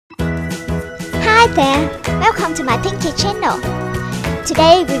Hi there, welcome to my Pinky channel.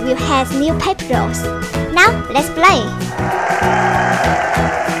 Today we will have new paper rolls. Now let's play.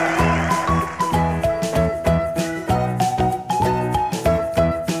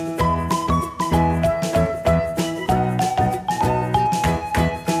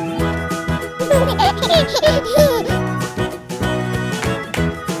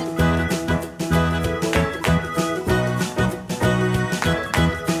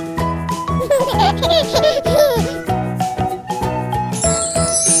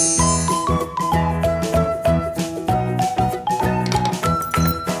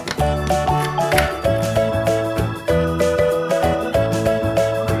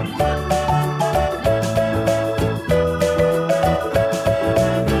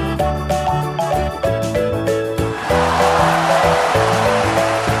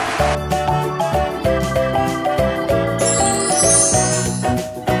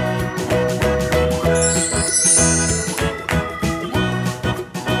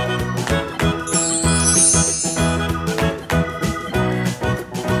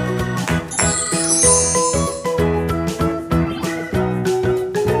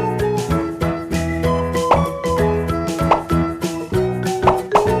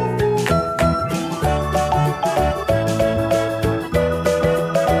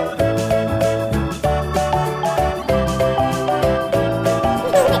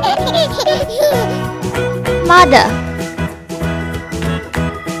 Mother,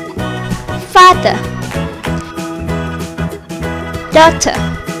 father, daughter,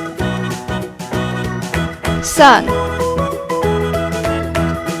 son,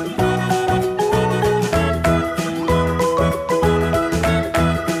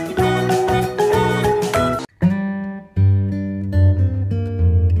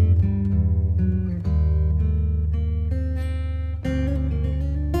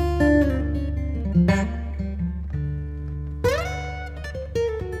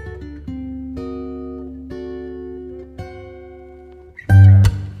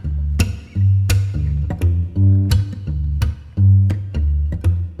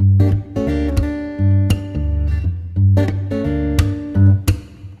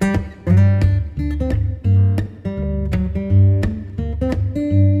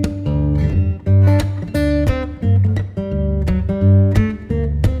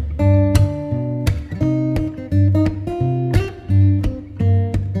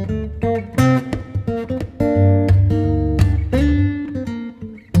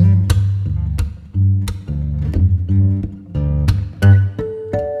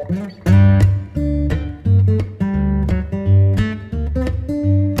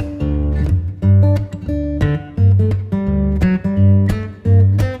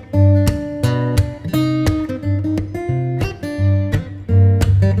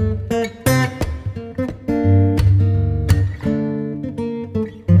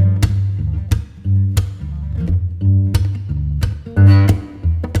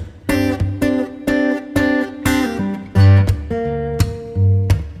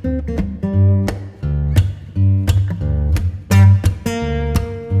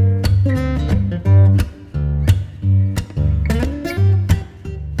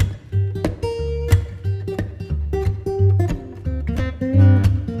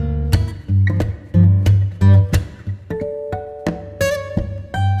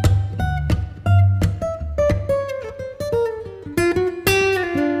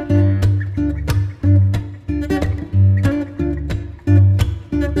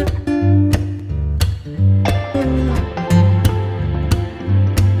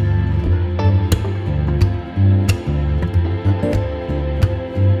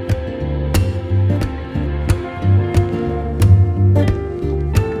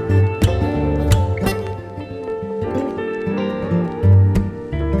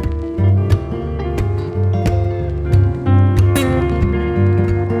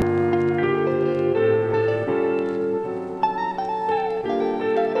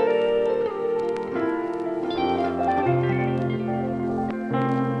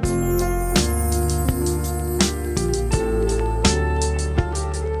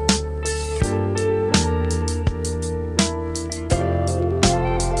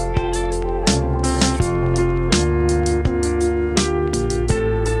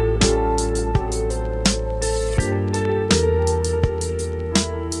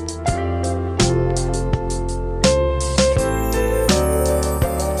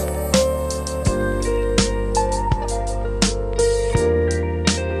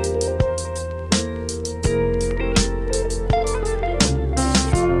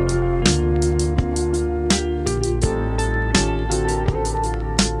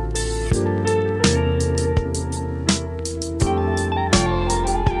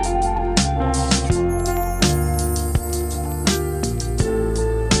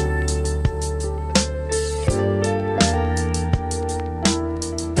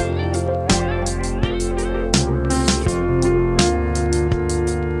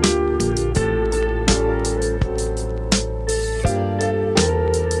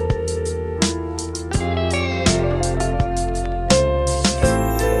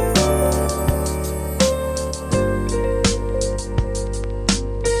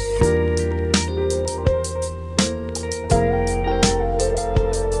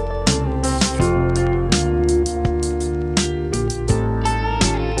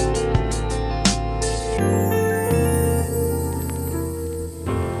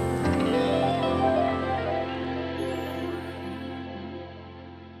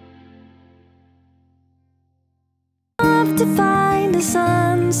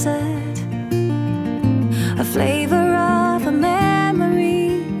 sunset, a flavor of a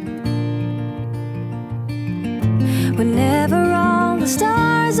memory. Whenever all the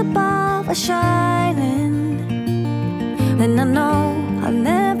stars above are shining, then I know I'll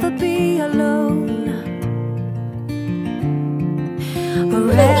never be alone.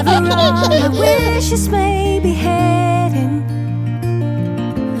 Wherever all my wishes may be heading,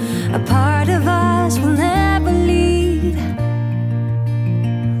 a part of us will never leave.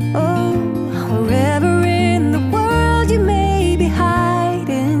 Oh, wherever in the world you may be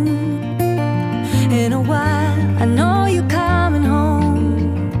hiding, in a while I know you're coming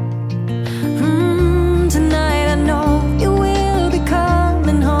home. Tonight I know you will be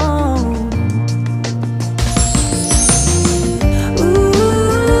coming home.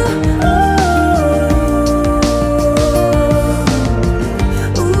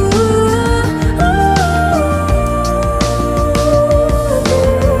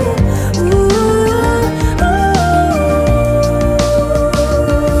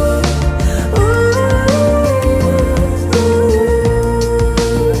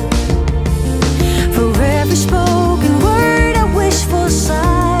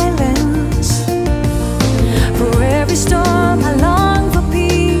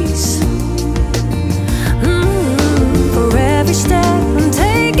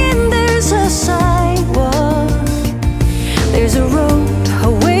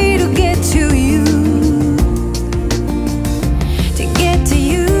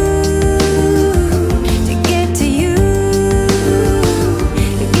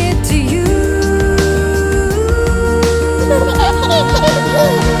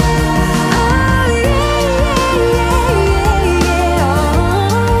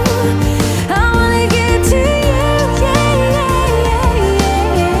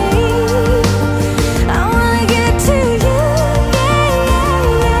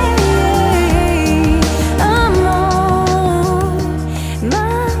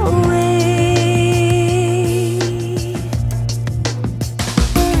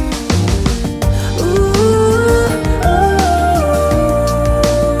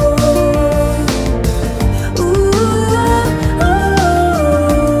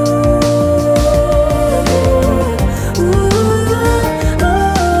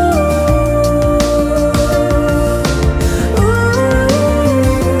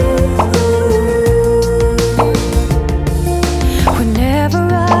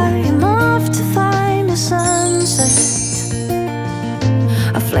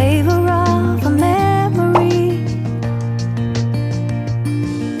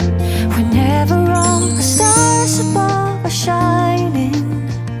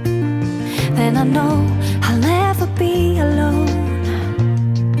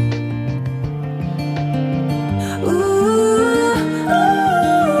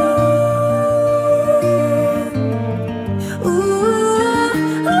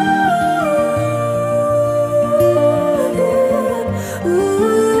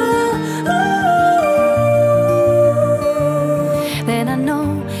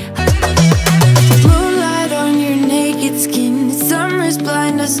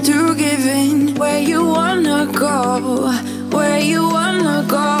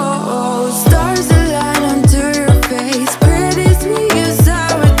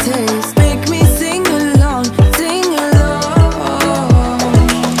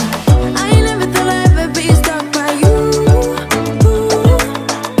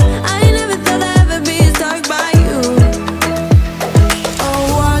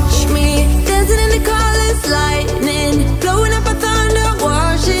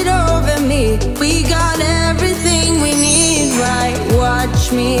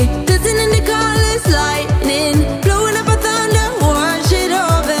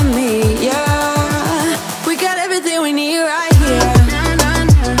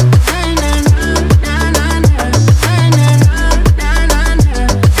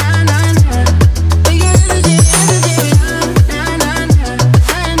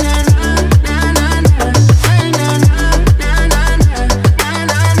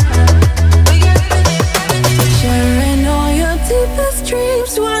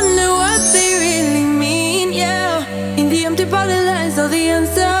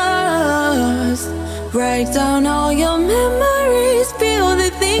 Write down all your memories, feel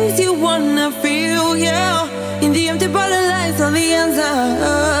the things you wanna feel, yeah. In the empty bottle lies all the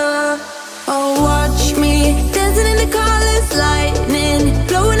answers. Oh, watch me dancing in the colors, lightning,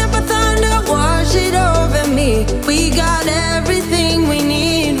 blowing up a thunder, wash it over me. We got everything we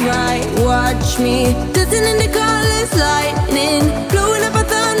need, right? Watch me dancing in the colors, lightning, blowing up a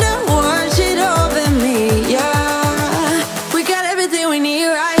thunder, wash it over me, yeah. We got everything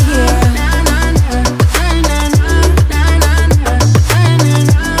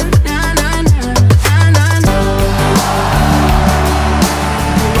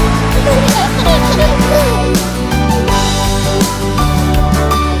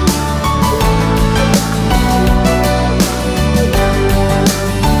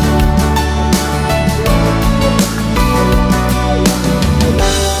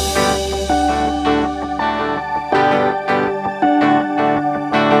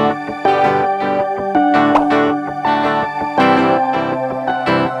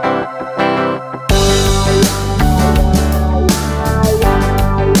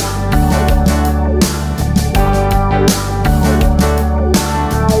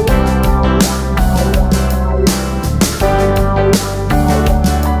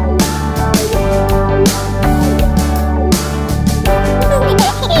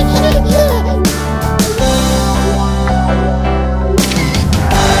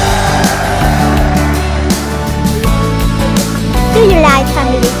my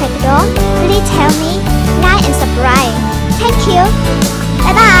family paper doll, please help me like and subscribe. Thank you.